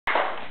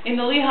In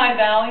the Lehigh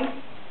Valley,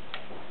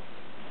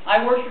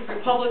 I worked with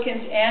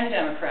Republicans and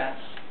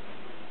Democrats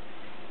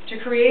to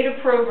create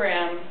a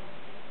program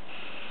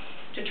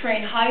to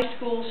train high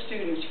school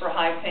students for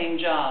high-paying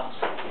jobs.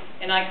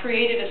 And I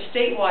created a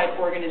statewide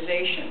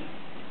organization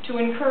to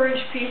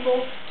encourage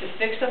people to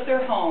fix up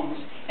their homes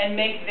and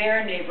make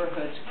their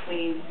neighborhoods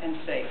clean and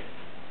safe.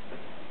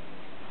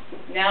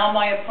 Now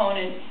my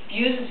opponent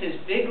uses his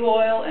big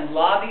oil and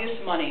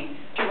lobbyist money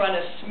to run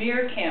a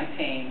smear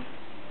campaign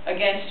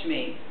against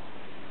me,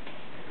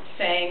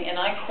 saying, and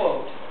I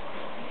quote,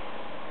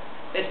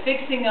 that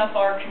fixing up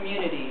our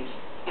communities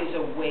is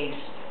a waste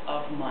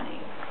of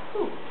money.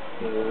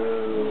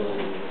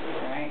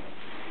 Right?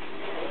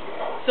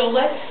 So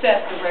let's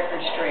set the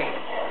record straight.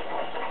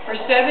 For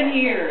 7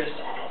 years,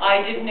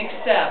 I didn't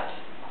accept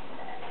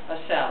a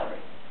salary.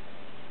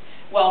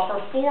 While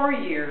for 4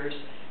 years,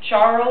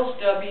 Charles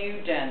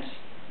W. Dent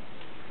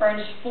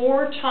earns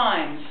 4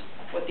 times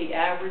what the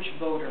average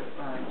voter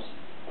earns,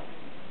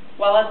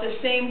 while at the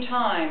same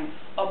time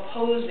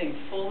opposing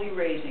fully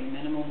raising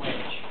minimum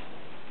wage.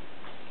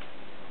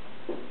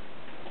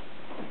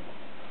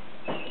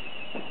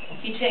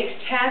 He takes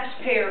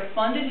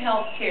taxpayer-funded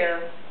health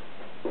care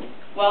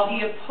while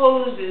he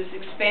opposes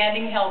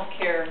expanding health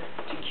care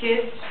to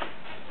kids,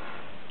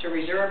 to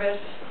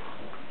reservists,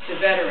 to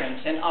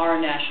veterans, and our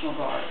National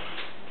Guard.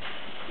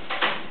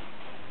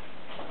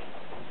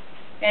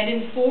 And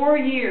in 4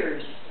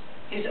 years,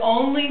 his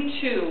only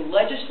 2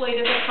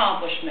 legislative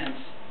accomplishments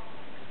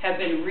have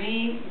been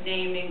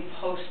renaming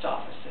post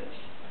offices.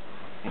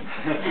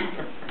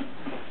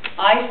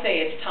 I say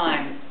it's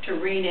time to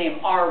rename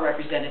our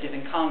representative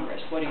in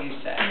Congress. What do you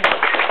say?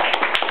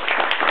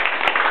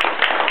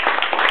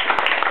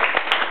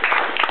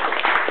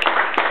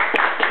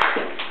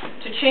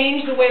 To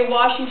change the way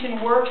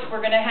Washington works,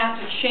 we're going to have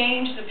to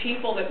change the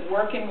people that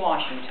work in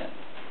Washington.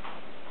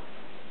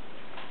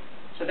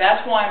 So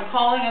that's why I'm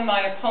calling on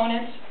my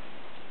opponents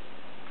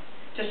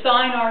to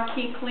sign our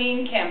Keep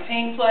Clean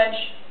campaign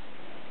pledge,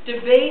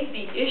 debate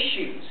the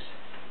issues,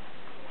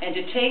 and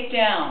to take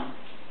down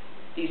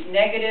these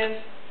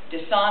negative,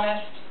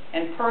 dishonest,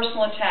 and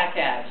personal attack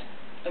ads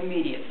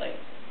immediately.